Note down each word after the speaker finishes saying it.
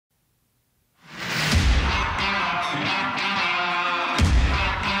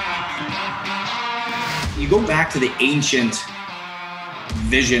go back to the ancient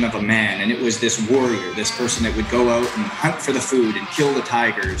vision of a man, and it was this warrior, this person that would go out and hunt for the food and kill the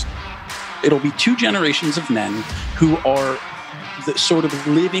tigers. It'll be two generations of men who are sort of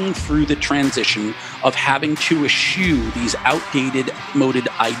living through the transition of having to eschew these outdated, moded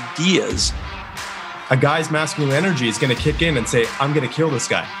ideas. A guy's masculine energy is going to kick in and say, I'm going to kill this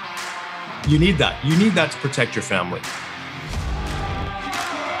guy. You need that. You need that to protect your family.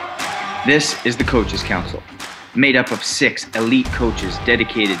 This is the Coaches Council, made up of 6 elite coaches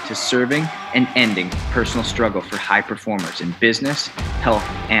dedicated to serving and ending personal struggle for high performers in business, health,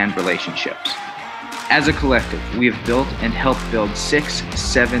 and relationships. As a collective, we have built and helped build 6,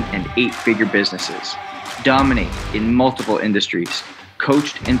 7, and 8-figure businesses, dominate in multiple industries,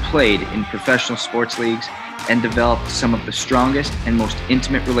 coached and played in professional sports leagues, and developed some of the strongest and most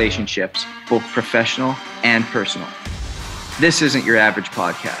intimate relationships, both professional and personal. This isn't your average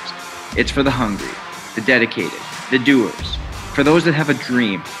podcast. It's for the hungry, the dedicated, the doers, for those that have a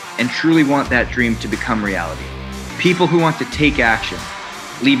dream and truly want that dream to become reality. People who want to take action,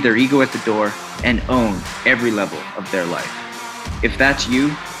 leave their ego at the door, and own every level of their life. If that's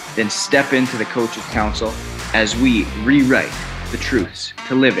you, then step into the Coaches Council as we rewrite the truths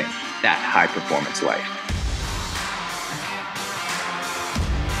to living that high performance life.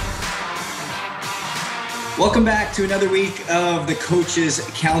 Welcome back to another week of the Coaches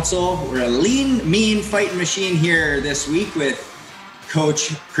Council. We're a lean, mean fighting machine here this week with Coach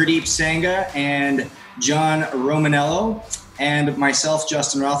Purdeep Sangha and John Romanello and myself,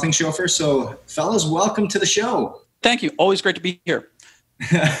 Justin Rothlingshofer. So, fellas, welcome to the show. Thank you. Always great to be here.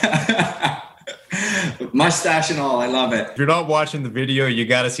 Mustache and all. I love it. If you're not watching the video, you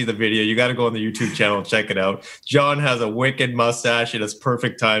got to see the video. You got to go on the YouTube channel and check it out. John has a wicked mustache. It has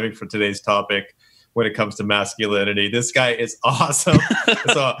perfect timing for today's topic when it comes to masculinity. This guy is awesome.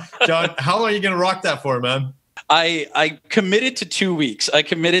 So, John, how long are you going to rock that for, man? I committed to 2 weeks. I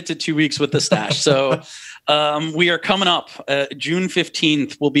committed to 2 weeks with the stash. So we are coming up. June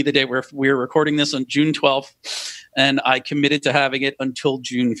 15th will be the day where we're recording this on June 12th. And I committed to having it until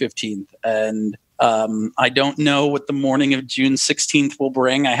June 15th. And I don't know what the morning of June 16th will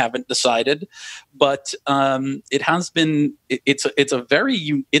bring. I haven't decided. But it has been, it's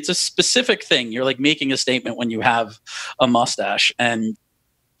a specific thing. You're like making a statement when you have a mustache. And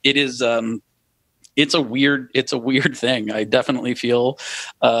it is, it's a weird thing. I definitely feel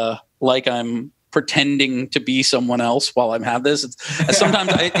like I'm pretending to be someone else while I have this. Sometimes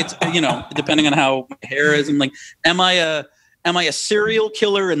it's depending on how my hair is, I'm like, am I a serial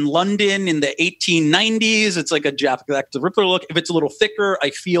killer in London in the 1890s? It's like a Jack the Ripper look. If it's a little thicker,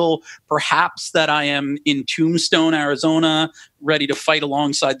 I feel perhaps that I am in Tombstone, Arizona, ready to fight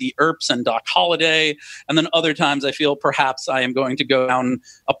alongside the Earps and Doc Holliday. And then other times I feel perhaps I am going to go down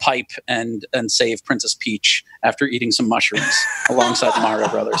a pipe and save Princess Peach after eating some mushrooms alongside the Mario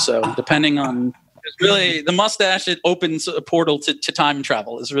Brothers. So depending on, it's really the mustache, it opens a portal to time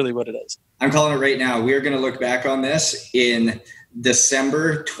travel is really what it is. I'm calling it right now. We are going to look back on this in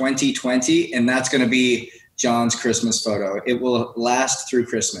December 2020, and that's going to be John's Christmas photo. It will last through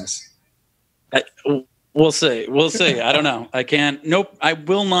Christmas. We'll see. I don't know. I can't. Nope. I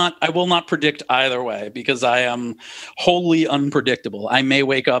will not predict either way because I am wholly unpredictable. I may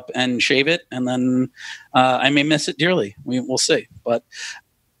wake up and shave it, and then I may miss it dearly. We'll see. But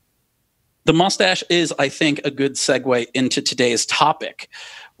the mustache is, I think, a good segue into today's topic,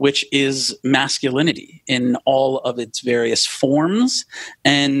 which is masculinity in all of its various forms.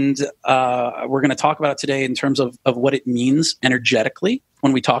 And we're going to talk about it today in terms of what it means energetically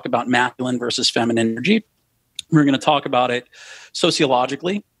when we talk about masculine versus feminine energy. We're going to talk about it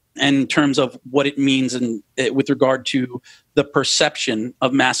sociologically in terms of what it means with regard to the perception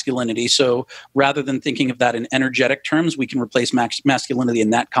of masculinity. So rather than thinking of that in energetic terms, we can replace masculinity in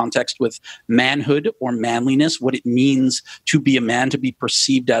that context with manhood or manliness, what it means to be a man, to be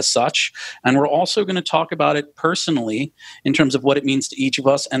perceived as such. And we're also going to talk about it personally in terms of what it means to each of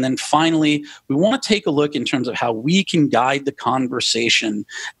us. And then finally, we want to take a look in terms of how we can guide the conversation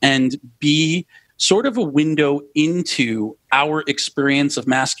and be sort of a window into our experience of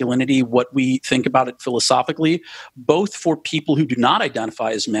masculinity, what we think about it philosophically, both for people who do not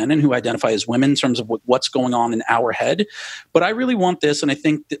identify as men and who identify as women in terms of what's going on in our head. But I really want this, and I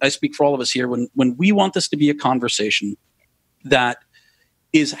think I speak for all of us here, when we want this to be a conversation that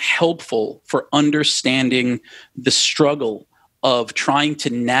is helpful for understanding the struggle of trying to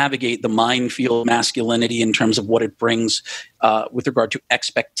navigate the minefield of masculinity in terms of what it brings with regard to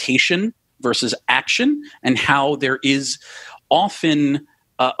expectation versus action, and how there is often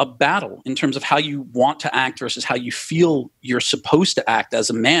a battle in terms of how you want to act versus how you feel you're supposed to act as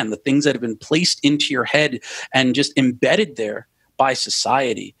a man, the things that have been placed into your head and just embedded there by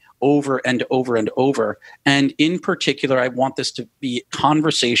society over and over and over. And in particular, I want this to be a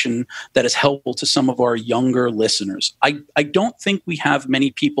conversation that is helpful to some of our younger listeners. I don't think we have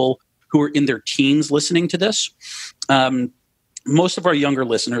many people who are in their teens listening to this. Most of our younger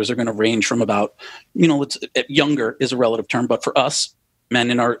listeners are going to range from about, younger is a relative term, but for us,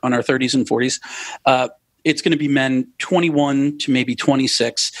 men on our 30s and 40s, it's going to be men 21 to maybe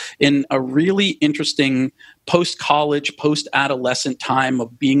 26 in a really interesting post-college, post-adolescent time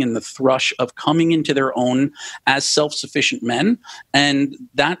of being in the thrush of coming into their own as self-sufficient men. And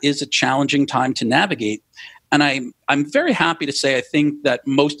that is a challenging time to navigate. And I'm very happy to say I think that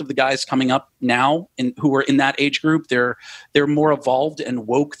most of the guys coming up now who are in that age group, they're more evolved and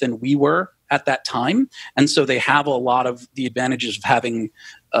woke than we were at that time. And so they have a lot of the advantages of having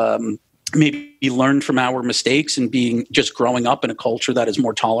maybe learned from our mistakes and being just growing up in a culture that is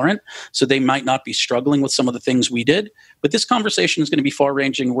more tolerant. So they might not be struggling with some of the things we did. But this conversation is going to be far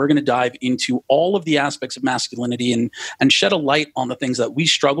ranging. We're going to dive into all of the aspects of masculinity and shed a light on the things that we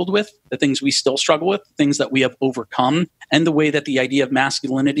struggled with, the things we still struggle with, things that we have overcome, and the way that the idea of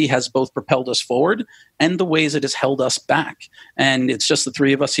masculinity has both propelled us forward and the ways it has held us back. And it's just the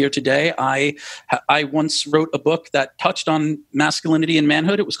three of us here today. I once wrote a book that touched on masculinity and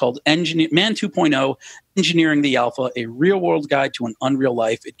manhood. It was called Man 2.0, Engineering the Alpha, a real-world guide to an unreal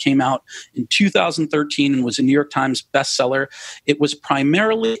life. It came out in 2013 and was a New York Times bestseller. It was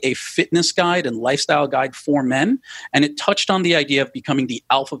primarily a fitness guide and lifestyle guide for men, and it touched on the idea of becoming the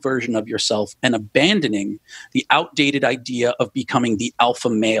alpha version of yourself and abandoning the outdated idea of becoming the alpha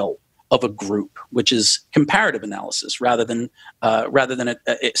male of a group, which is comparative analysis rather than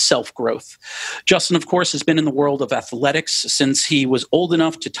a self-growth. Justin, of course, has been in the world of athletics since he was old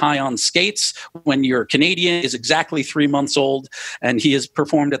enough to tie on skates. When you're Canadian, is exactly 3 months old, and he has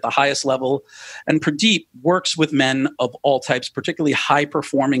performed at the highest level. And Purdeep works with men of all types, particularly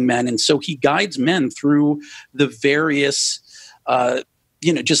high-performing men, and so he guides men through the various,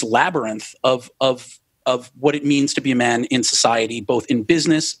 just labyrinth of what it means to be a man in society, both in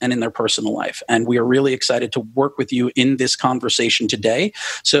business and in their personal life. And we are really excited to work with you in this conversation today.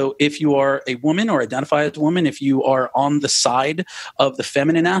 So if you are a woman or identify as a woman, if you are on the side of the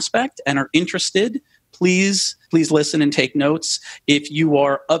feminine aspect and are interested, please listen and take notes. If you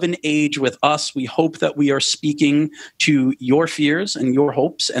are of an age with us, we hope that we are speaking to your fears and your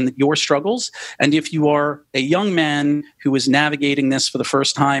hopes and your struggles. And if you are a young man who is navigating this for the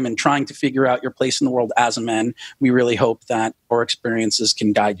first time and trying to figure out your place in the world as a man, we really hope that our experiences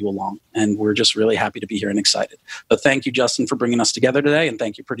can guide you along. And we're just really happy to be here and excited. So thank you, Justin, for bringing us together today. And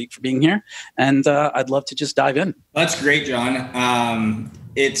thank you, Purdeep, for being here. And I'd love to just dive in. That's great, John.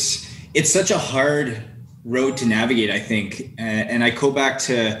 It's such a hard road to navigate, I think. And I go back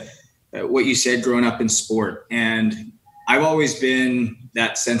to what you said growing up in sport. And I've always been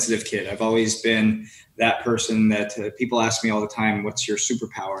that sensitive kid. I've always been that person that people ask me all the time, what's your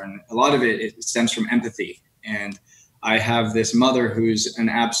superpower? And a lot of it stems from empathy. And I have this mother who's an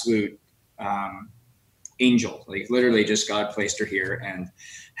absolute angel, like literally just God placed her here, and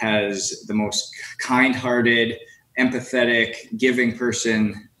has the most kind-hearted, empathetic, giving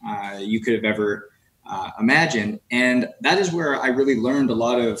person you could have ever imagined. And that is where I really learned a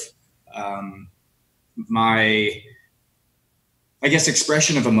lot of my, I guess,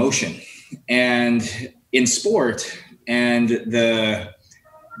 expression of emotion. And in sport and the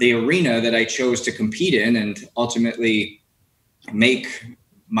arena that I chose to compete in and ultimately make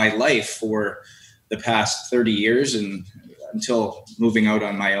my life for the past 30 years and until moving out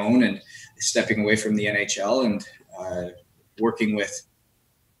on my own and stepping away from the NHL and working with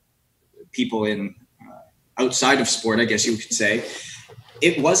people in outside of sport, I guess you could say,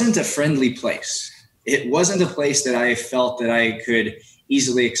 it wasn't a friendly place. It wasn't a place that I felt that I could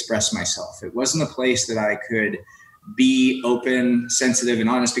easily express myself. It wasn't a place that I could be open, sensitive, and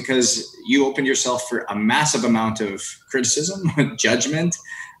honest, because you opened yourself for a massive amount of criticism, judgment,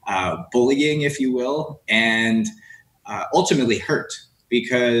 bullying, if you will, and ultimately hurt,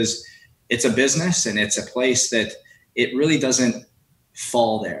 because it's a business and it's a place that it really doesn't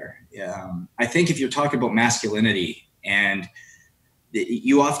fall there. I think if you're talking about masculinity, and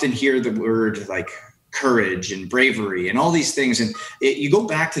you often hear the word like courage and bravery and all these things, and you go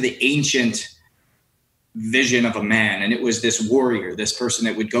back to the ancient vision of a man, and it was this warrior, this person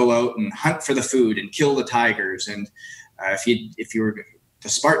that would go out and hunt for the food and kill the tigers. And if you were the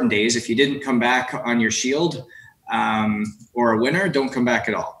Spartan days, if you didn't come back on your shield or a winner, don't come back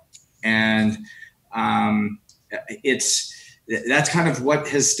at all. And it's that's kind of what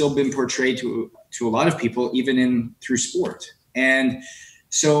has still been portrayed to a lot of people, even through sport. And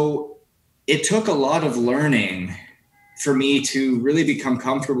so it took a lot of learning for me to really become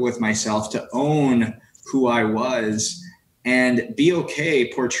comfortable with myself, to own who I was and be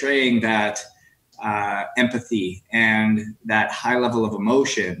okay portraying that empathy and that high level of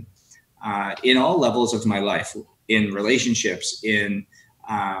emotion in all levels of my life, in relationships, in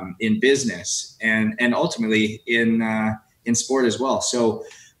business, and ultimately in sport as well. So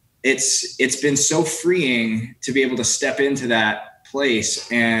it's been so freeing to be able to step into that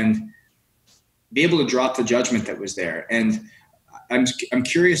place and be able to drop the judgment that was there. And I'm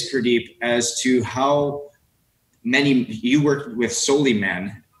curious, Purdeep, as to how many, you work with solely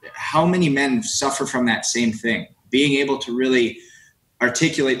men, how many men suffer from that same thing, being able to really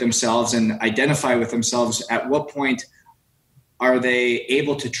articulate themselves and identify with themselves. At what point are they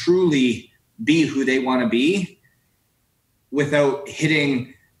able to truly be who they want to be without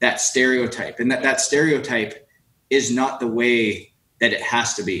hitting that stereotype? And that stereotype is not the way that it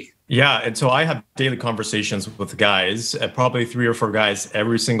has to be. Yeah. And so I have daily conversations with guys, probably 3 or 4 guys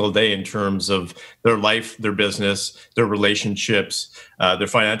every single day, in terms of their life, their business, their relationships, their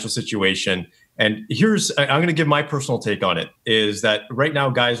financial situation. And I'm going to give my personal take on it, is that right now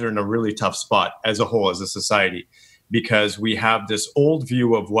guys are in a really tough spot as a whole, as a society, because we have this old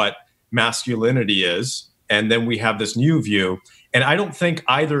view of what masculinity is, and then we have this new view. And I don't think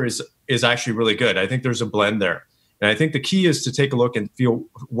either is actually really good. I think there's a blend there. And I think the key is to take a look and feel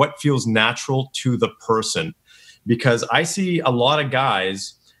what feels natural to the person. Because I see a lot of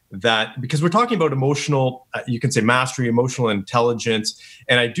guys that, because we're talking about emotional, you can say mastery, emotional intelligence.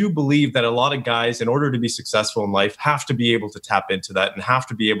 And I do believe that a lot of guys, in order to be successful in life, have to be able to tap into that, and have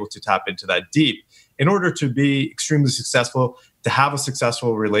to be able to tap into that deep in order to be extremely successful, to have a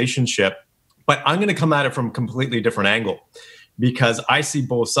successful relationship. But I'm going to come at it from a completely different angle, because I see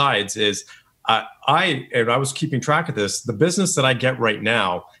both sides. I was keeping track of this. The business that I get right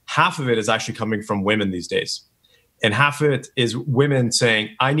now, half of it is actually coming from women these days. And half of it is women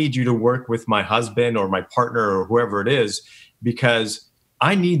saying, I need you to work with my husband or my partner or whoever it is, because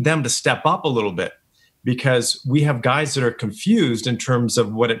I need them to step up a little bit. Because we have guys that are confused in terms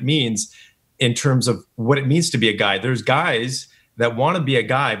of what it means, to be a guy. There's guys that want to be a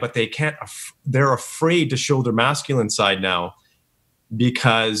guy, but they're afraid to show their masculine side now,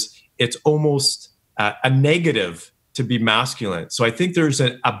 because it's almost a negative to be masculine. So I think there's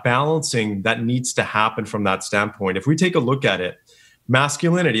a balancing that needs to happen from that standpoint. If we take a look at it,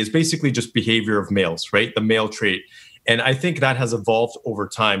 masculinity is basically just behavior of males, right? The male trait. And I think that has evolved over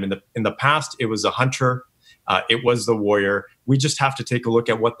time. In the past, it was a hunter, it was the warrior. We just have to take a look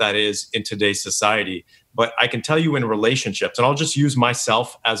at what that is in today's society. But I can tell you, in relationships, and I'll just use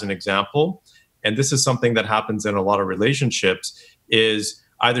myself as an example, and this is something that happens in a lot of relationships, is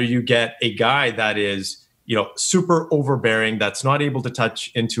either you get a guy that is, super overbearing, that's not able to touch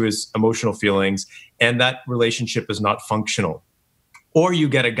into his emotional feelings, and that relationship is not functional. Or you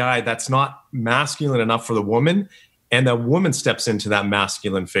get a guy that's not masculine enough for the woman, and the woman steps into that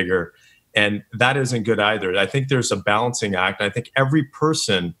masculine figure, and that isn't good either. I think there's a balancing act. I think every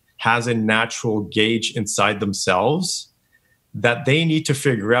person has a natural gauge inside themselves that they need to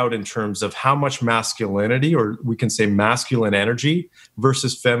figure out in terms of how much masculinity, or we can say masculine energy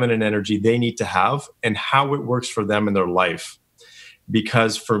versus feminine energy, they need to have, and how it works for them in their life.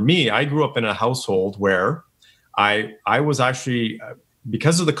 Because for me, I grew up in a household where I was actually,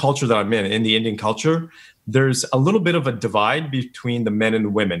 because of the culture that I'm in the Indian culture, there's a little bit of a divide between the men and the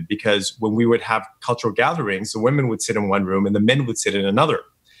women, because when we would have cultural gatherings, the women would sit in one room and the men would sit in another.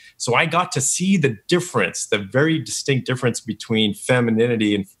 So I got to see the difference, the very distinct difference between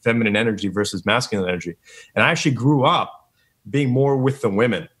femininity and feminine energy versus masculine energy. And I actually grew up being more with the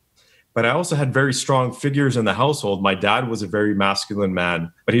women. But I also had very strong figures in the household. My dad was a very masculine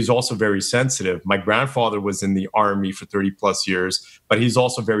man, but he's also very sensitive. My grandfather was in the army for 30 plus years, but he's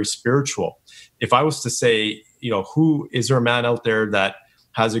also very spiritual. If I was to say, who is there a man out there that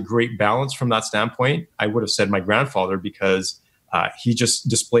has a great balance from that standpoint, I would have said my grandfather, because he just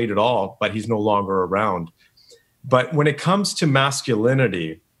displayed it all, but he's no longer around. But when it comes to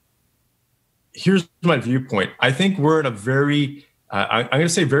masculinity, here's my viewpoint. I think we're in a very, I'm going to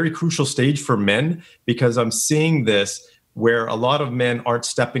say very crucial stage for men, because I'm seeing this where a lot of men aren't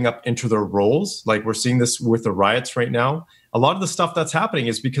stepping up into their roles. Like we're seeing this with the riots right now. A lot of the stuff that's happening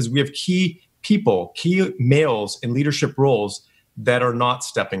is because we have key males in leadership roles that are not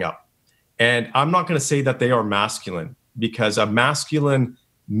stepping up. And I'm not going to say that they are masculine, because a masculine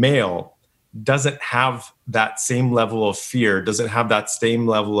male doesn't have that same level of fear, doesn't have that same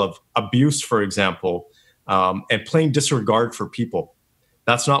level of abuse, for example, and plain disregard for people.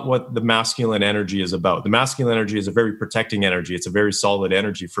 That's not what the masculine energy is about. The masculine energy is a very protecting energy. It's a very solid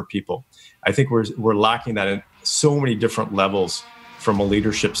energy for people. I think we're lacking that in so many different levels from a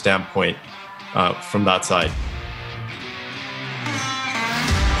leadership standpoint from that side.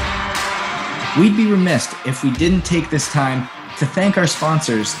 We'd be remiss if we didn't take this time to thank our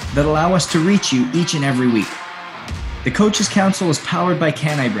sponsors that allow us to reach you each and every week. The Coaches Council is powered by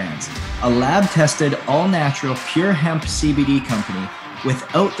Canai Brands, a lab-tested, all-natural, pure hemp CBD company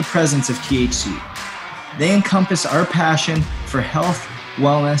without the presence of THC. They encompass our passion for health,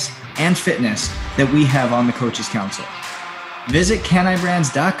 wellness, and fitness that we have on the Coaches Council. Visit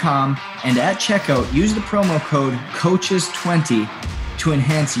canaibrands.com and at checkout, use the promo code COACHES20 to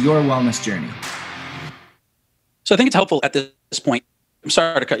enhance your wellness journey. So I think it's helpful at this point. I'm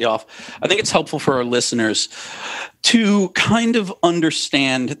sorry to cut you off. I think it's helpful for our listeners to kind of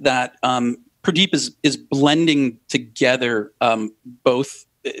understand that Purdeep is blending together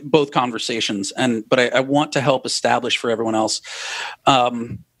both conversations, but I want to help establish for everyone else.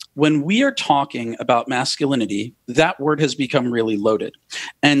 When we are talking about masculinity, that word has become really loaded,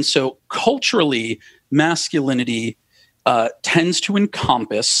 and so culturally, masculinity tends to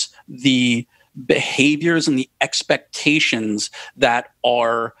encompass the behaviors and the expectations that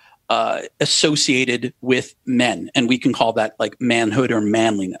are associated with men. And we can call that like manhood or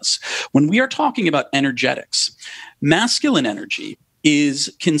manliness. When we are talking about energetics, masculine energy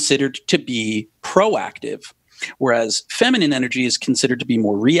is considered to be proactive, whereas feminine energy is considered to be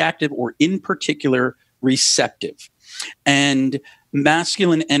more reactive or in particular receptive. And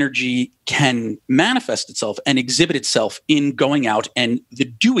masculine energy can manifest itself and exhibit itself in going out and the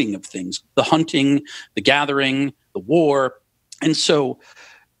doing of things, the hunting, the gathering, the war. And so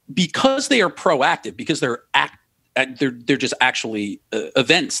because they are proactive, because they're just actually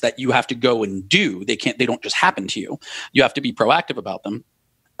events that you have to go and do, they don't just happen to you. You have to be proactive about them.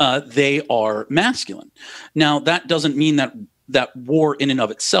 They are masculine. Now, that doesn't mean that war in and of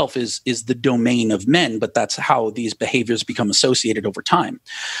itself is the domain of men, but that's how these behaviors become associated over time.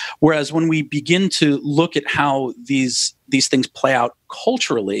 Whereas when we begin to look at how these things play out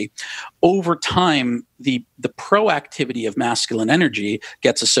culturally, over time, the proactivity of masculine energy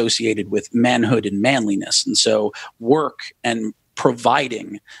gets associated with manhood and manliness. And so work and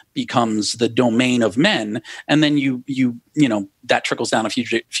providing becomes the domain of men, and then you know that trickles down a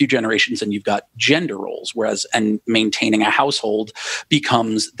few generations, and you've got gender roles. And maintaining a household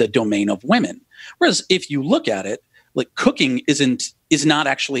becomes the domain of women. Whereas if you look at it, like cooking is not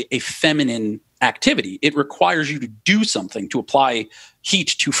actually a feminine activity. It requires you to do something, to apply heat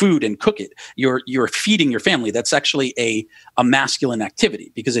to food and cook it. You're feeding your family. That's actually a masculine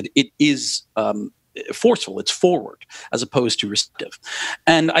activity because it is forceful, it's forward as opposed to receptive.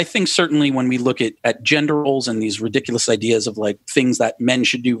 And I think certainly when we look at gender roles and these ridiculous ideas of like things that men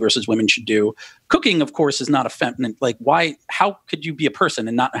should do versus women should do, cooking, of course, is not a feminine. Like, how could you be a person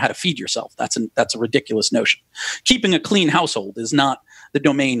and not know how to feed yourself? That's a ridiculous notion. Keeping a clean household is not the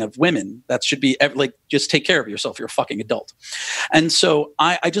domain of women. That should be like, just take care of yourself. You're a fucking adult. And so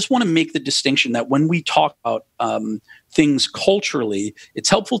I just want to make the distinction that when we talk about things culturally, it's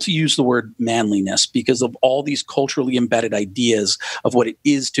helpful to use the word manliness because of all these culturally embedded ideas of what it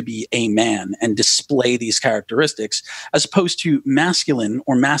is to be a man and display these characteristics, as opposed to masculine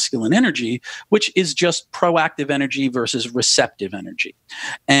or masculine energy, which is just proactive energy versus receptive energy.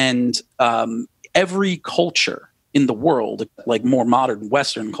 And every culture in the world, like more modern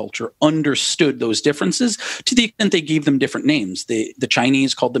Western culture, understood those differences to the extent they gave them different names. The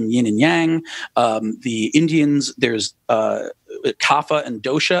Chinese called them yin and yang. The Indians, there's kapha and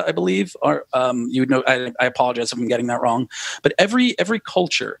dosha, I believe. Are you know? I apologize if I'm getting that wrong. But every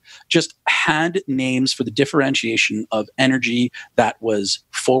culture just had names for the differentiation of energy that was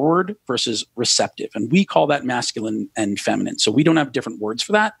forward versus receptive, and we call that masculine and feminine. So we don't have different words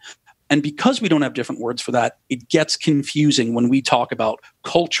for that. And because we don't have different words for that, it gets confusing when we talk about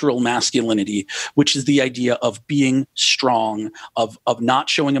cultural masculinity, which is the idea of being strong, of not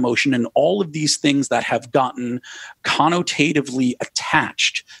showing emotion, and all of these things that have gotten connotatively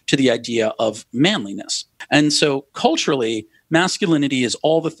attached to the idea of manliness. And so culturally, masculinity is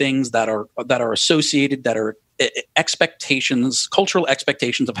all the things that are associated, that are expectations, cultural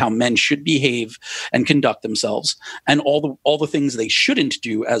expectations of how men should behave and conduct themselves, and all the things they shouldn't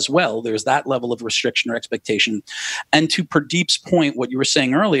do as well. There's that level of restriction or expectation. And to Purdeep's point, what you were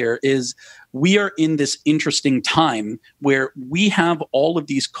saying earlier is we are in this interesting time where we have all of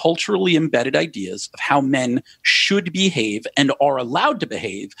these culturally embedded ideas of how men should behave and are allowed to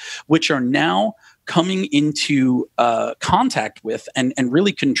behave, which are now coming into contact with and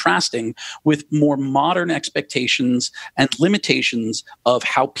really contrasting with more modern expectations and limitations of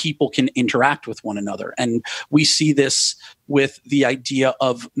how people can interact with one another. And we see this with the idea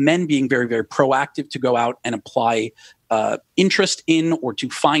of men being very, very proactive to go out and apply interest in or to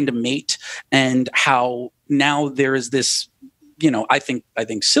find a mate, and how now there is this, I think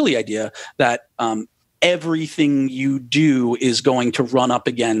silly idea that everything you do is going to run up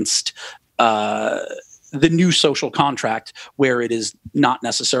against the new social contract, where it is not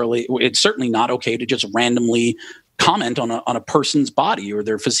necessarily, it's certainly not okay to just randomly comment on a person's body or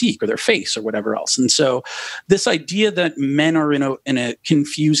their physique or their face or whatever else. And so this idea that men are in a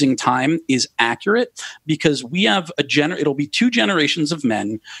confusing time is accurate, because we have it'll be 2 generations of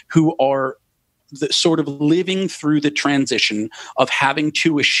men who are sort of living through the transition of having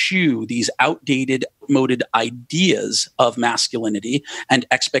to eschew these outdated, outmoded ideas of masculinity and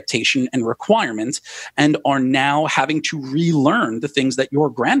expectation and requirement, and are now having to relearn the things that your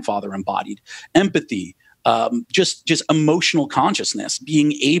grandfather embodied: empathy, just emotional consciousness,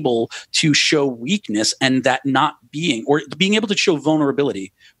 being able to show weakness, and that not being, or being able to show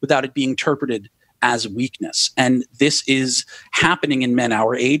vulnerability without it being interpreted as weakness. And this is happening in men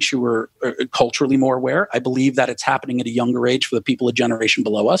our age who are culturally more aware. I believe that it's happening at a younger age for the people a generation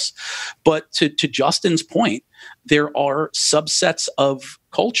below us. But to Justin's point, there are subsets of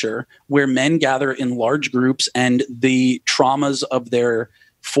culture where men gather in large groups, and the traumas of their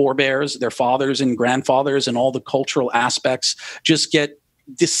forebears, their fathers and grandfathers, and all the cultural aspects just get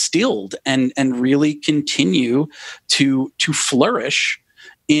distilled and really continue to flourish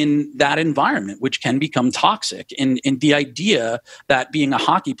in that environment, which can become toxic. And the idea that being a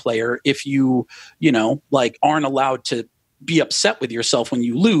hockey player, if you aren't allowed to be upset with yourself when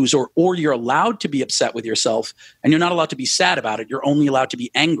you lose, or you're allowed to be upset with yourself and you're not allowed to be sad about it, you're only allowed to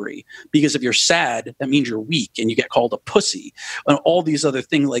be angry, because if you're sad, that means you're weak and you get called a pussy, and all these other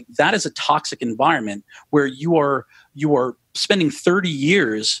things. Like, that is a toxic environment where you are spending 30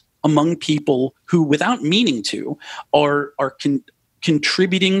 years among people who, without meaning to, are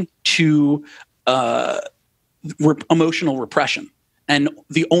contributing to emotional repression. And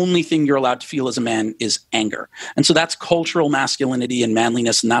the only thing you're allowed to feel as a man is anger. And so that's cultural masculinity and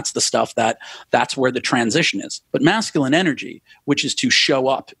manliness, and that's the stuff that's where the transition is. But masculine energy, which is to show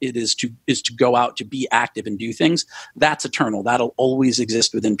up, it is to go out, to be active and do things, that's eternal. That'll always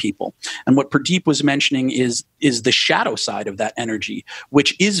exist within people. And what Purdeep was mentioning is the shadow side of that energy,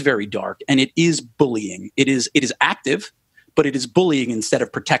 which is very dark, and it is bullying. It is active, but it is bullying instead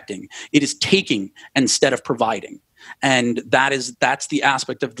of protecting. It is taking instead of providing. And that's the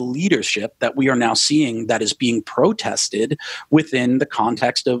aspect of the leadership that we are now seeing that is being protested within the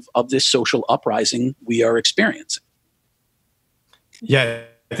context of this social uprising we are experiencing. Yeah,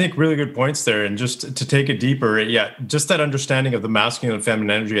 I think really good points there. And just to take it deeper, just that understanding of the masculine and feminine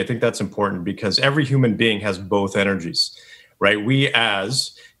energy, I think that's important, because every human being has both energies, right? We,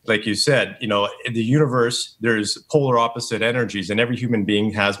 as like you said, in the universe, there's polar opposite energies, and every human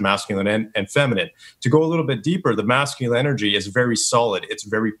being has masculine and feminine. To go a little bit deeper, the masculine energy is very solid. It's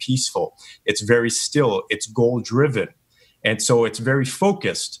very peaceful. It's very still. It's goal-driven. And so it's very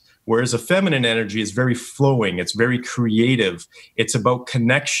focused, whereas a feminine energy is very flowing. It's very creative. It's about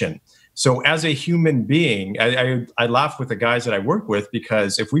connection. So as a human being, I laugh with the guys that I work with,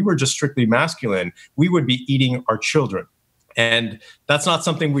 because if we were just strictly masculine, we would be eating our children. And that's not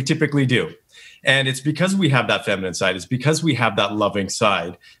something we typically do. And it's because we have that feminine side, it's because we have that loving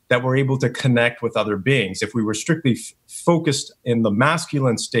side, that we're able to connect with other beings. If we were strictly focused in the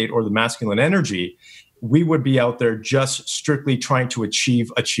masculine state or the masculine energy, we would be out there just strictly trying to achieve.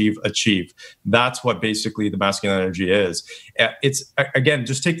 That's what basically the masculine energy is. It's, again,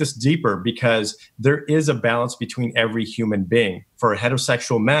 just take this deeper, because there is a balance between every human being. For a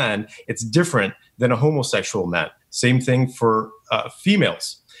heterosexual man, it's different than a homosexual man. Same thing for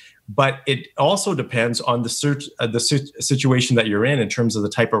females. But it also depends on the situation that you're in terms of the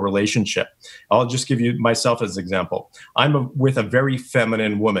type of relationship. I'll just give you myself as an example. I'm with a very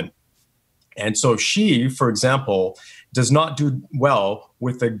feminine woman. And so she, for example, does not do well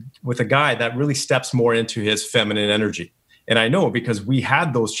with a guy that really steps more into his feminine energy. And I know, because we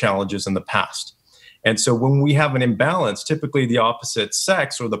had those challenges in the past. And so when we have an imbalance, typically the opposite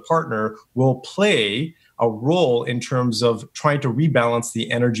sex or the partner will play a role in terms of trying to rebalance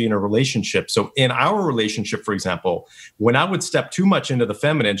the energy in a relationship. So in our relationship, for example, when I would step too much into the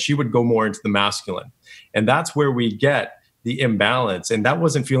feminine, she would go more into the masculine. And that's where we get the imbalance. And that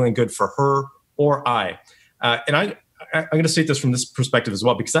wasn't feeling good for her or I. And I'm going to state this from this perspective as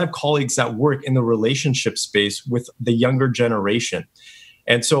well, because I have colleagues that work in the relationship space with the younger generation.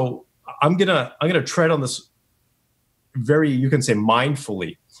 And so I'm gonna tread on this very, you can say,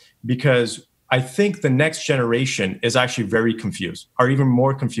 mindfully, because I think the next generation is actually very confused, are even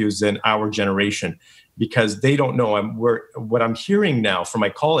more confused than our generation, because they don't know. What I'm hearing now from my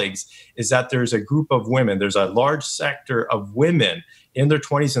colleagues is that there's a group of women, there's a large sector of women in their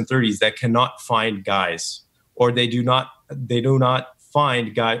 20s and 30s that cannot find guys, or they do not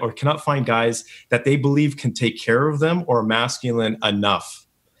find guys, or cannot find guys that they believe can take care of them or are masculine enough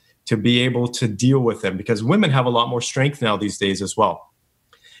to be able to deal with them, because women have a lot more strength now these days as well.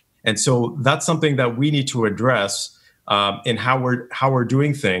 And so that's something that we need to address in how we're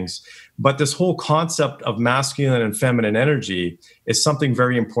doing things. But this whole concept of masculine and feminine energy is something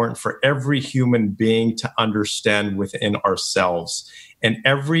very important for every human being to understand within ourselves. And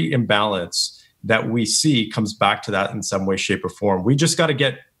every imbalance that we see comes back to that in some way, shape, or form. We just got to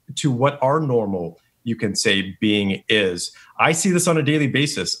get to what our normal, you can say, being is. I see this on a daily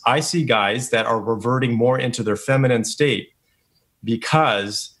basis. I see guys that are reverting more into their feminine state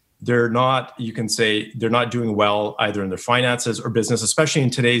because they're not, you can say, they're not doing well either in their finances or business, especially in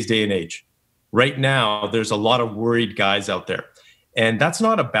today's day and age. Right now, there's a lot of worried guys out there. And that's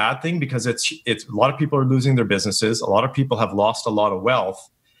not a bad thing, because it's a lot of people are losing their businesses. A lot of people have lost a lot of wealth.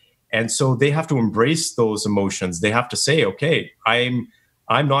 And so they have to embrace those emotions. They have to say, okay, I'm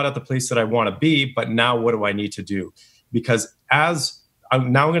not at the place that I want to be, but now what do I need to do? Because now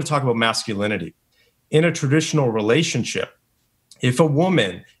I'm going to talk about masculinity. In a traditional relationship, if a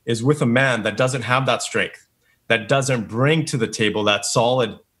woman is with a man that doesn't have that strength, that doesn't bring to the table that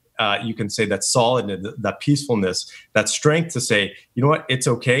solid, you can say that solid, that peacefulness, that strength to say, you know what, it's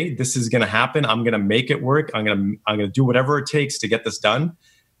okay. This is going to happen. I'm going to make it work. I'm going to do whatever it takes to get this done.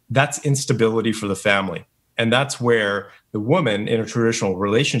 That's instability for the family. And that's where the woman in a traditional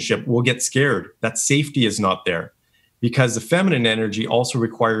relationship will get scared. That safety is not there, because the feminine energy also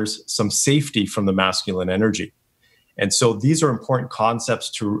requires some safety from the masculine energy. And so these are important concepts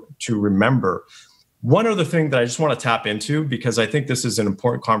to remember. One other thing that I just want to tap into, because I think this is an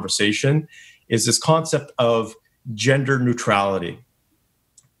important conversation, is this concept of gender neutrality.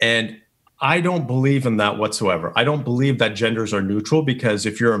 And I don't believe in that whatsoever. I don't believe that genders are neutral, because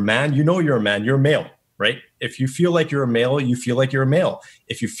if you're a man, you know you're a man, you're a male, right? If you feel like you're a male, you feel like you're a male.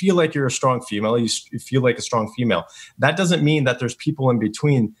 If you feel like you're a strong female, you feel like a strong female. That doesn't mean that there's people in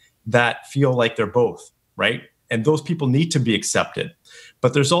between that feel like they're both, right? And those people need to be accepted.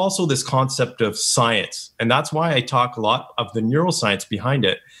 But there's also this concept of science. And that's why I talk a lot of the neuroscience behind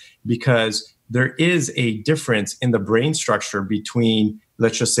it, because there is a difference in the brain structure between,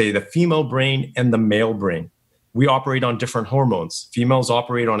 let's just say, the female brain and the male brain. We operate on different hormones. Females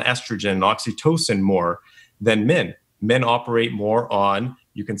operate on estrogen and oxytocin more than men. Men operate more on,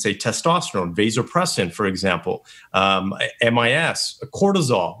 you can say, testosterone, vasopressin, for example, MIS,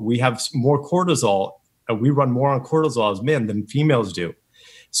 cortisol. We have more cortisol. We run more on cortisol as men than females do.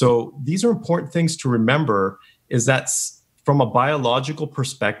 So these are important things to remember, is that from a biological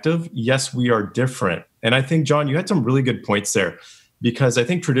perspective, yes, we are different. And I think, John, you had some really good points there, because I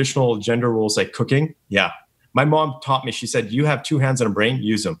think traditional gender roles like cooking, yeah. My mom taught me, she said, you have two hands and a brain,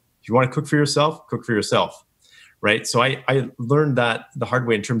 use them. If you want to cook for yourself, right? So I learned that the hard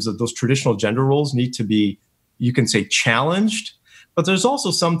way in terms of those traditional gender roles need to be, you can say, challenged. But there's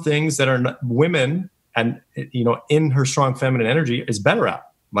also some things that are women, and, you know, in her strong feminine energy is better at,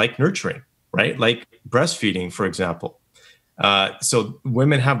 like nurturing, right? Like breastfeeding, for example. So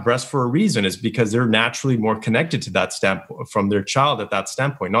women have breasts for a reason, is because they're naturally more connected to that standpoint from their child at that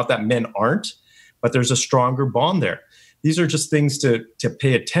standpoint. Not that men aren't, but there's a stronger bond there. These are just things to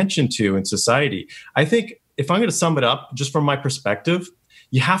pay attention to in society. I think if I'm going to sum it up, just from my perspective,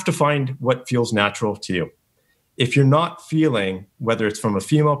 you have to find what feels natural to you. If you're not feeling, whether it's from a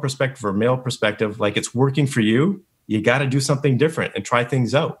female perspective or a male perspective, like it's working for you, you got to do something different and try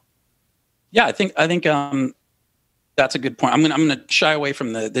things out. Yeah, I think that's a good point. I'm going to shy away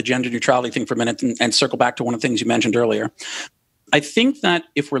from the gender neutrality thing for a minute and circle back to one of the things you mentioned earlier. I think that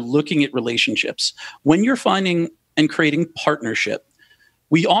if we're looking at relationships, when you're finding and creating partnership,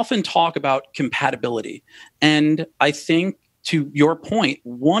 we often talk about compatibility. And I think, to your point,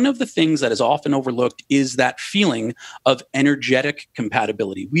 one of the things that is often overlooked is that feeling of energetic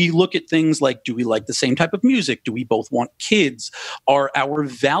compatibility. We look at things like, do we like the same type of music? Do we both want kids? Are our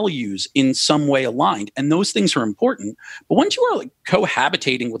values in some way aligned? And those things are important. But once you are like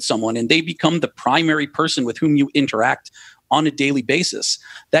cohabitating with someone and they become the primary person with whom you interact on a daily basis,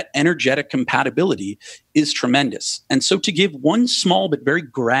 that energetic compatibility is tremendous. And so, to give one small but very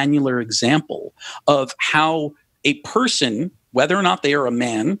granular example of how a person, whether or not they are a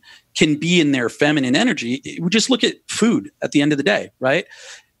man, can be in their feminine energy, we just look at food at the end of the day, right?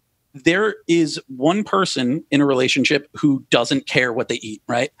 there is one person in a relationship who doesn't care what they eat,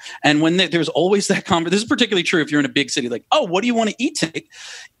 right? And when there's always that conversation, this is particularly true if you're in a big city, like, oh, what do you want to eat today?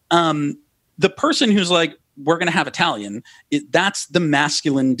 The person who's like, we're going to have Italian, that's the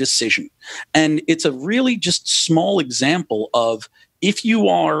masculine decision. And it's a really just small example of, if you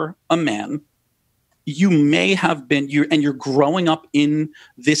are a man, you may have been, you're growing up in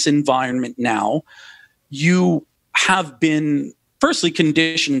this environment now, you have been firstly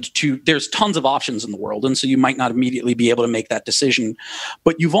conditioned to, there's tons of options in the world. And so you might not immediately be able to make that decision.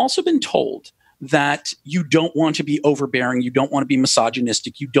 But you've also been told that you don't want to be overbearing. You don't want to be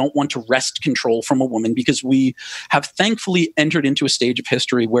misogynistic. You don't want to wrest control from a woman, because we have thankfully entered into a stage of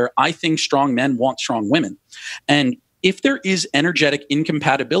history where I think strong men want strong women. And if there is energetic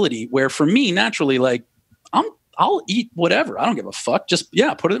incompatibility where, for me, naturally, like, I'll eat whatever. I don't give a fuck. Just,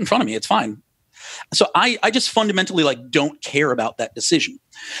 put it in front of me. It's fine. So I just fundamentally don't care about that decision.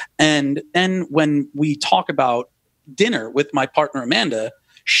 And then when we talk about dinner with my partner, Amanda,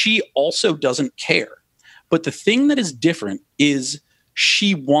 she also doesn't care. But the thing that is different is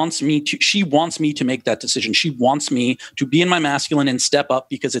she wants me to make that decision. She wants me to be in my masculine and step up,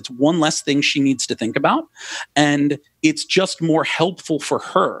 because it's one less thing she needs to think about. And it's just more helpful for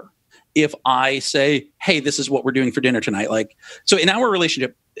her if I say, hey, this is what we're doing for dinner tonight. So in our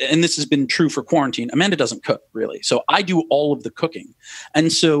relationship, and this has been true for quarantine, Amanda doesn't cook really. So I do all of the cooking.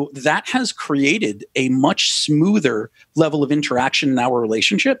 And so that has created a much smoother level of interaction in our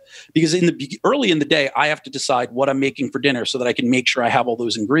relationship, because early in the day, I have to decide what I'm making for dinner so that I can make sure I have all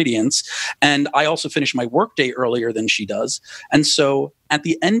those ingredients. And I also finish my workday earlier than she does. And so at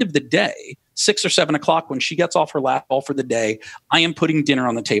the end of the day, 6 or 7 o'clock, when she gets off her lap ball for the day, I am putting dinner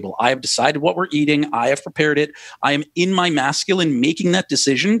on the table. I have decided what we're eating. I have prepared it. I am in my masculine making that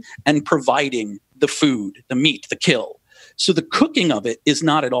decision and providing the food, the meat, the kill. So the cooking of it is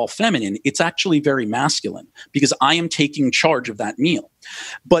not at all feminine. It's actually very masculine, because I am taking charge of that meal.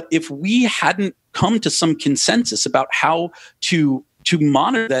 But if we hadn't come to some consensus about how to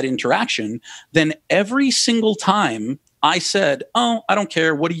monitor that interaction, then every single time I said, oh, I don't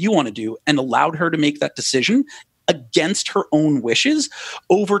care, what do you want to do? And allowed her to make that decision against her own wishes,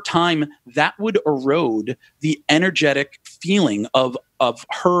 over time, that would erode the energetic feeling of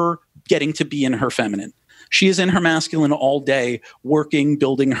her getting to be in her feminine. She is in her masculine all day, working,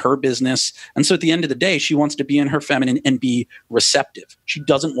 building her business. And so at the end of the day, she wants to be in her feminine and be receptive. She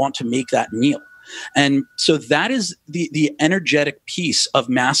doesn't want to make that meal. And so that is the energetic piece of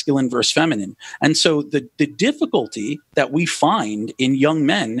masculine versus feminine. And so the difficulty that we find in young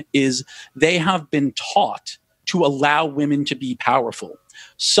men is they have been taught to allow women to be powerful.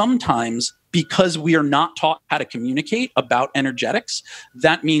 Sometimes, because we are not taught how to communicate about energetics,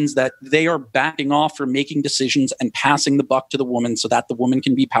 that means that they are backing off from making decisions and passing the buck to the woman so that the woman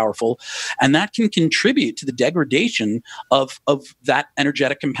can be powerful. And that can contribute to the degradation of that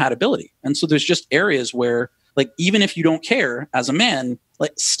energetic compatibility. And so there's just areas where, even if you don't care as a man,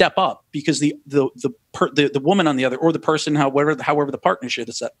 step up, because the woman on the other, or the person, however the partnership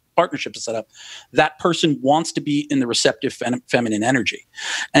is set up, that person wants to be in the receptive feminine energy.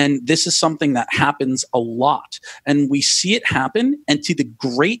 And this is something that happens a lot. And we see it happen, and to the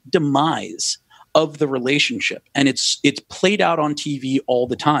great demise of the relationship. And it's played out on TV all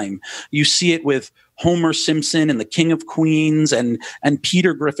the time. You see it with Homer Simpson and the King of Queens and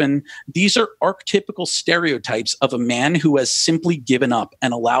Peter Griffin. These are archetypical stereotypes of a man who has simply given up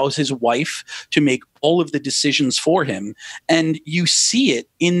and allows his wife to make all of the decisions for him. And you see it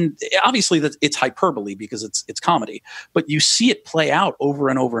obviously that it's hyperbole because it's comedy, but you see it play out over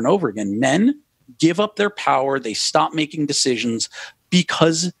and over and over again. Men give up their power. They stop making decisions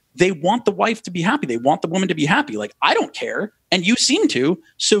because they want the wife to be happy. They want the woman to be happy. I don't care. And you seem to.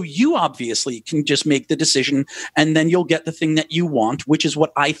 So you obviously can just make the decision, and then you'll get the thing that you want, which is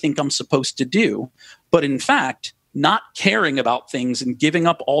what I think I'm supposed to do. But in fact, not caring about things and giving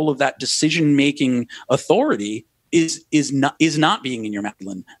up all of that decision-making authority is not being in your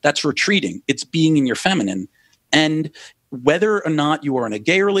masculine. That's retreating. It's being in your feminine. And whether or not you are in a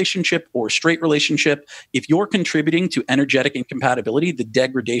gay relationship or a straight relationship, if you're contributing to energetic incompatibility, the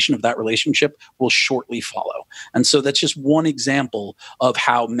degradation of that relationship will shortly follow. And so that's just one example of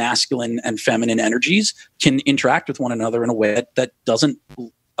how masculine and feminine energies can interact with one another in a way that doesn't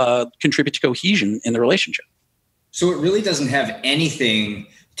contribute to cohesion in the relationship. So it really doesn't have anything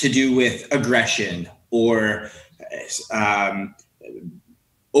to do with aggression or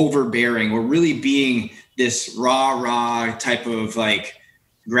overbearing, or really being this rah type of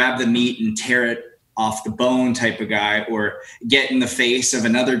grab the meat and tear it off the bone type of guy, or get in the face of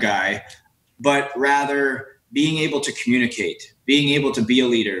another guy, but rather being able to communicate, being able to be a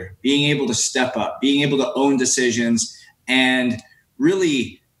leader, being able to step up, being able to own decisions, and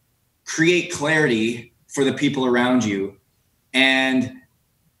really create clarity for the people around you. And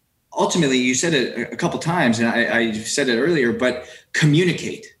ultimately, you said it a couple times, and I said it earlier, but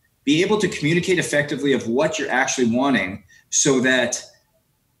communicate. Be able to communicate effectively of what you're actually wanting, so that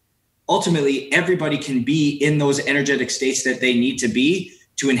ultimately everybody can be in those energetic states that they need to be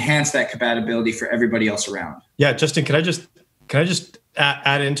to enhance that compatibility for everybody else around. Yeah, Justin, can I just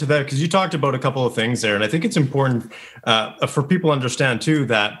add into that? Because you talked about a couple of things there, and I think it's important for people to understand too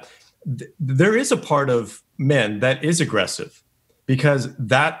that there is a part of men that is aggressive, because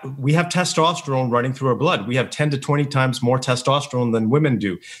that we have testosterone running through our blood. We have 10 to 20 times more testosterone than women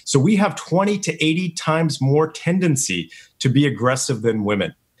do. So we have 20 to 80 times more tendency to be aggressive than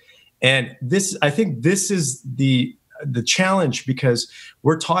women. And I think this is the challenge, because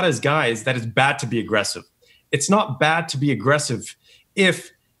we're taught as guys that it's bad to be aggressive. It's not bad to be aggressive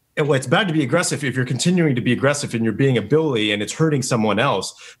it's bad to be aggressive if you're continuing to be aggressive and you're being a bully and it's hurting someone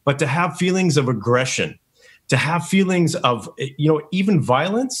else. But to have feelings of aggression, to have feelings of, even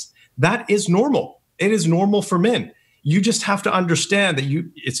violence, that is normal. It is normal for men. You just have to understand that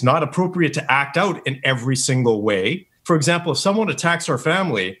it's not appropriate to act out in every single way. For example, if someone attacks our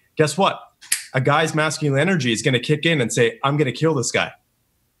family, guess what? A guy's masculine energy is going to kick in and say, I'm going to kill this guy.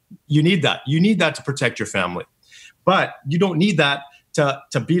 You need that. You need that to protect your family. But you don't need that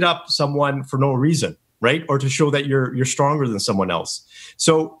to beat up someone for no reason, right? Or to show that you're stronger than someone else.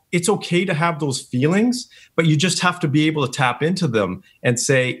 So it's okay to have those feelings, but you just have to be able to tap into them and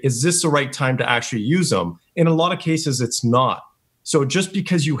say, is this the right time to actually use them? In a lot of cases, it's not. So just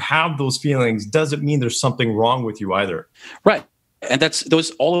because you have those feelings doesn't mean there's something wrong with you either. Right. And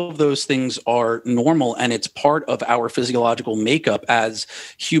all of those things are normal, and it's part of our physiological makeup as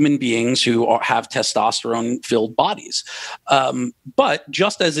human beings who have testosterone-filled bodies. But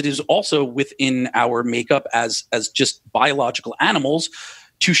just as it is also within our makeup as just biological animals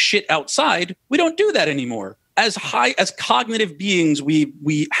to shit outside, we don't do that anymore. As cognitive beings,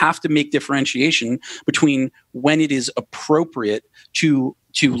 we have to make differentiation between when it is appropriate to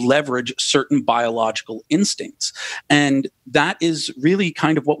leverage certain biological instincts. And that is really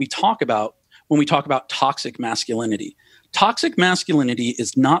kind of what we talk about when we talk about toxic masculinity. Toxic masculinity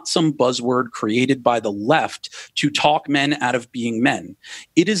is not some buzzword created by the left to talk men out of being men.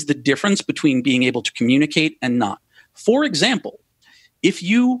 It is the difference between being able to communicate and not. For example, if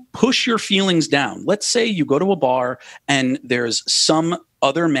you push your feelings down, let's say you go to a bar and there's some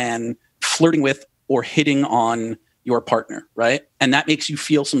other man flirting with or hitting on your partner, right? And that makes you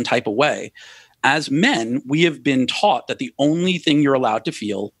feel some type of way. As men, we have been taught that the only thing you're allowed to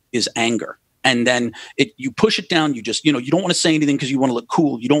feel is anger. And then you push it down. You just, you don't want to say anything because you want to look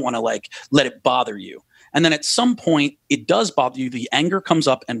cool. You don't want to let it bother you. And then at some point it does bother you. The anger comes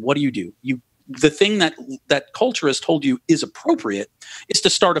up, and what do? The thing that culture has told you is appropriate is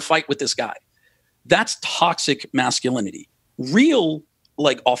to start a fight with this guy. That's toxic masculinity. Real,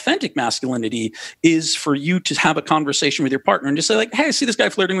 authentic masculinity is for you to have a conversation with your partner and just say hey, I see this guy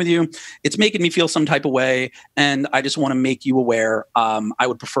flirting with you. It's making me feel some type of way, and I just want to make you aware. I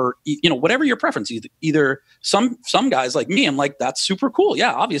would prefer, whatever your preference. Either some guys like me, I'm like, that's super cool.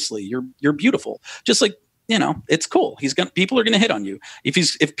 Yeah, obviously you're beautiful. Just it's cool. People are gonna hit on you.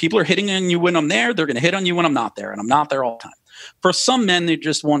 If people are hitting on you when I'm there, they're gonna hit on you when I'm not there, and I'm not there all the time. For some men, they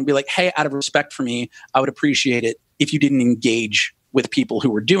just want to be like, hey, out of respect for me, I would appreciate it if you didn't engage with people who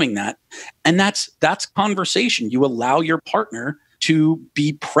were doing that. And that's conversation. You allow your partner to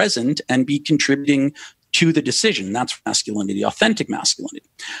be present and be contributing to the decision. That's masculinity, authentic masculinity.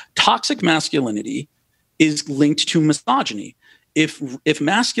 Toxic masculinity is linked to misogyny. If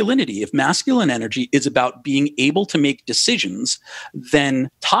masculine energy is about being able to make decisions, then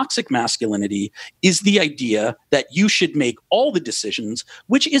toxic masculinity is the idea that you should make all the decisions,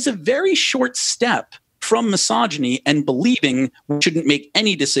 which is a very short step from misogyny and believing we shouldn't make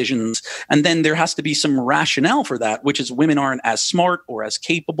any decisions. And then there has to be some rationale for that, which is women aren't as smart or as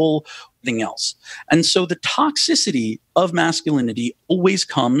capable, anything else. And so the toxicity of masculinity always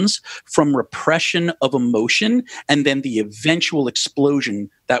comes from repression of emotion and then the eventual explosion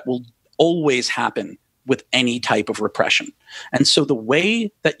that will always happen with any type of repression. And so the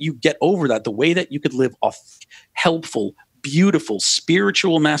way that you get over that, the way that you could live helpful, beautiful,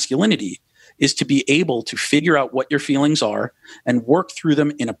 spiritual masculinity is to be able to figure out what your feelings are and work through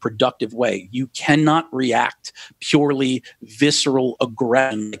them in a productive way. You cannot react purely visceral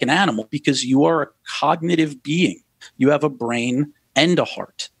aggression like an animal because you are a cognitive being. You have a brain and a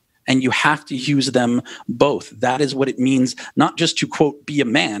heart. and you have to use them both. That is what it means, not just to, quote, be a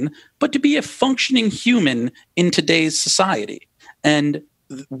man, but to be a functioning human in today's society. And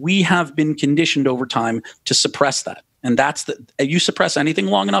we have been conditioned over time to suppress that. And you suppress anything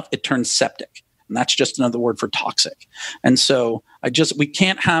long enough, it turns septic. And that's just another word for toxic. And so we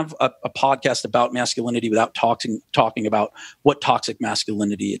can't have a podcast about masculinity without talking about what toxic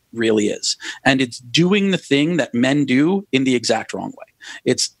masculinity really is. And it's doing the thing that men do in the exact wrong way.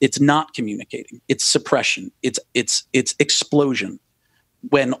 It's not communicating. It's suppression. It's explosion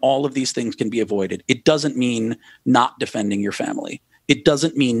when all of these things can be avoided. It doesn't mean not defending your family. It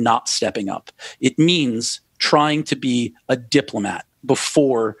doesn't mean not stepping up. It means trying to be a diplomat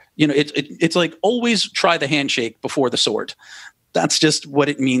before, it's like always try the handshake before the sword. That's just what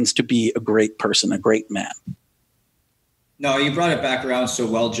it means to be a great person, a great man. No, you brought it back around so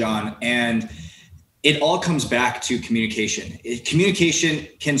well, John. And it all comes back to communication. Communication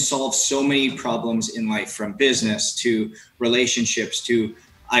can solve so many problems in life, from business to relationships to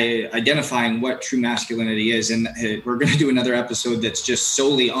identifying what true masculinity is. And we're going to do another episode that's just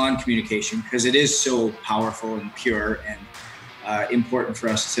solely on communication, because it is so powerful and pure and important for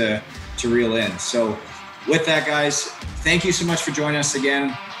us to reel in. So with that, guys, thank you so much for joining us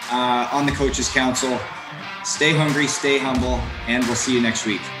again on the Coaches Council. Stay hungry, stay humble, and we'll see you next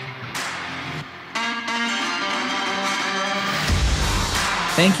week.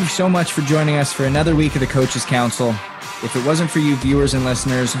 Thank you so much for joining us for another week of the Coaches Council. If it wasn't for you viewers and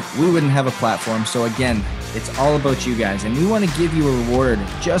listeners, we wouldn't have a platform. So again, it's all about you guys, and we want to give you a reward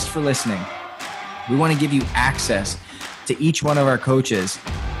just for listening. We want to give you access to each one of our coaches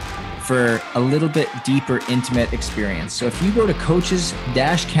for a little bit deeper, intimate experience. So if you go to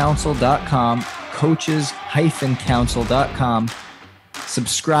coaches-council.com, coaches-council.com,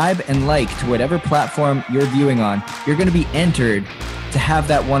 subscribe and like to whatever platform you're viewing on, you're going to be entered to have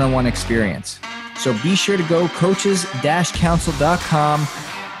that one-on-one experience. So be sure to go coaches-council.com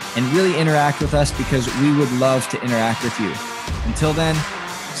and really interact with us, because we would love to interact with you. Until then,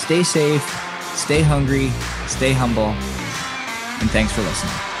 stay safe, stay hungry, stay humble, and thanks for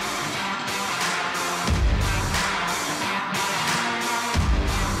listening.